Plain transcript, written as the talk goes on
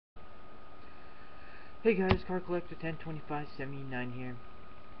Hey guys, Car Collector 102579 here.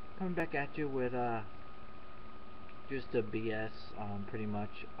 Coming back at you with just a BS, pretty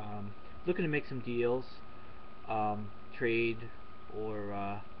much. Looking to make some deals, trade, or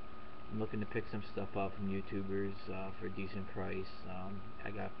I'm looking to pick some stuff up from YouTubers for a decent price.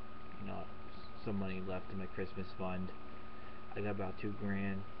 I got, you know, some money left in my Christmas fund. I got about $2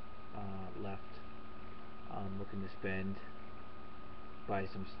 grand left. Looking to spend, buy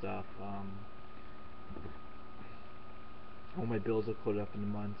some stuff. All my bills are caught up in the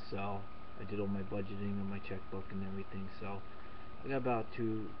month, so I did all my budgeting on my checkbook and everything. So I got about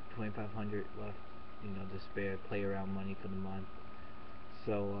 2,500 left, to spare, play around money for the month.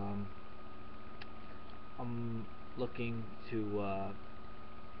 So I'm looking to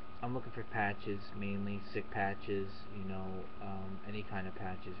I'm looking for patches, mainly sick patches, any kind of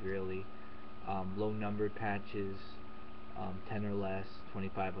patches really. Low numbered patches, 10 or less,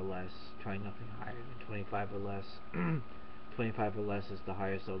 25 or less. Try nothing higher than 25 or less. 25 or less is the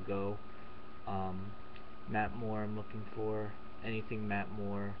highest I'll go. Matte More I'm looking for. Anything Matte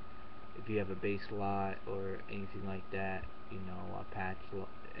More. If you have a base lot or anything like that, a patch,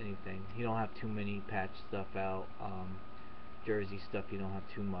 anything. You don't have too many patch stuff out. Jersey stuff you don't have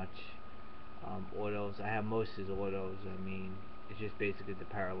too much. Autos, I have most of the autos. I mean, it's just basically the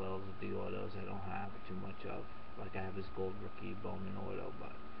parallels of the autos I don't have too much of. Like I have this gold rookie Bowman auto,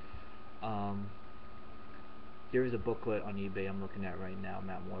 but there is a booklet on eBay I'm looking at right now,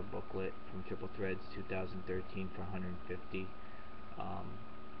 Matt Moore booklet from Triple Threads 2013 for 150. I'm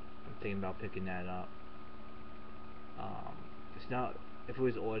thinking about picking that up. It's not. If it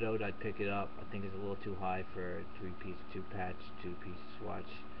was autoed, I'd pick it up. I think it's a little too high for a three-piece, two-patch, two-piece swatch.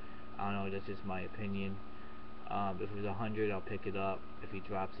 I don't know. That's just my opinion. If it was 100, I'll pick it up. If he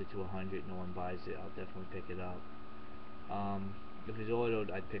drops it to 100, no one buys it, I'll definitely pick it up. If it's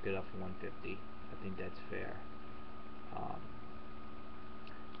autoed, I'd pick it up for 150. I think that's fair. Um,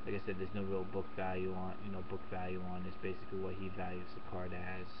 like I said, there's no real book value on, book value on is basically what he values the card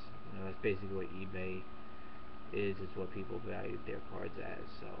as. That's basically what eBay is what people value their cards as.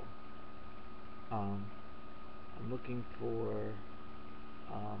 So, I'm looking for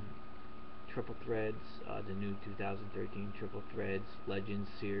um, Triple Threads, the new 2013 Triple Threads Legends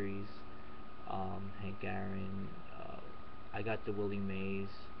series. Hank Aaron. I got the Willie Mays.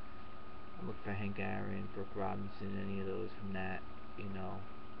 I'm looking for Hank Aaron, Brooke Robinson, any of those from that. You know,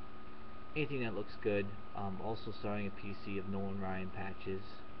 anything that looks good. Also starting a PC of Nolan Ryan patches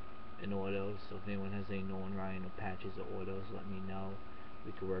and autos. So if anyone has any Nolan Ryan or patches or autos, let me know.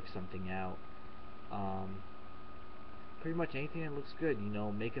 We could work something out. Pretty much anything that looks good.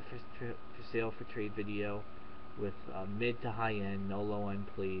 Make a for sale for trade video with mid to high end, no low end,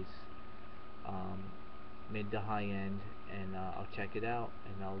 please. Um, Mid to high end, and I'll check it out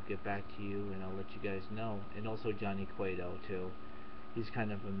and I'll get back to you and I'll let you guys know. And also Johnny Cueto too. He's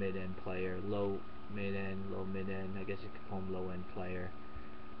kind of a mid end player, low mid end, low mid end. I guess you could call him low end player,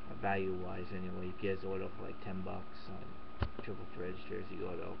 value wise anyway. He gets auto for like $10 on Triple Threads Jersey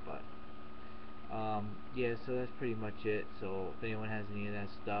Auto, but yeah, so that's pretty much it. So if anyone has any of that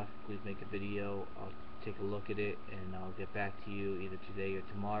stuff, please make a video. I'll take a look at it and I'll get back to you either today or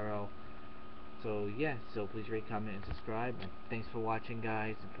tomorrow. So yeah, so please rate, comment, and subscribe. And thanks for watching,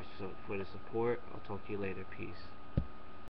 guys, and for the support. I'll talk to you later. Peace.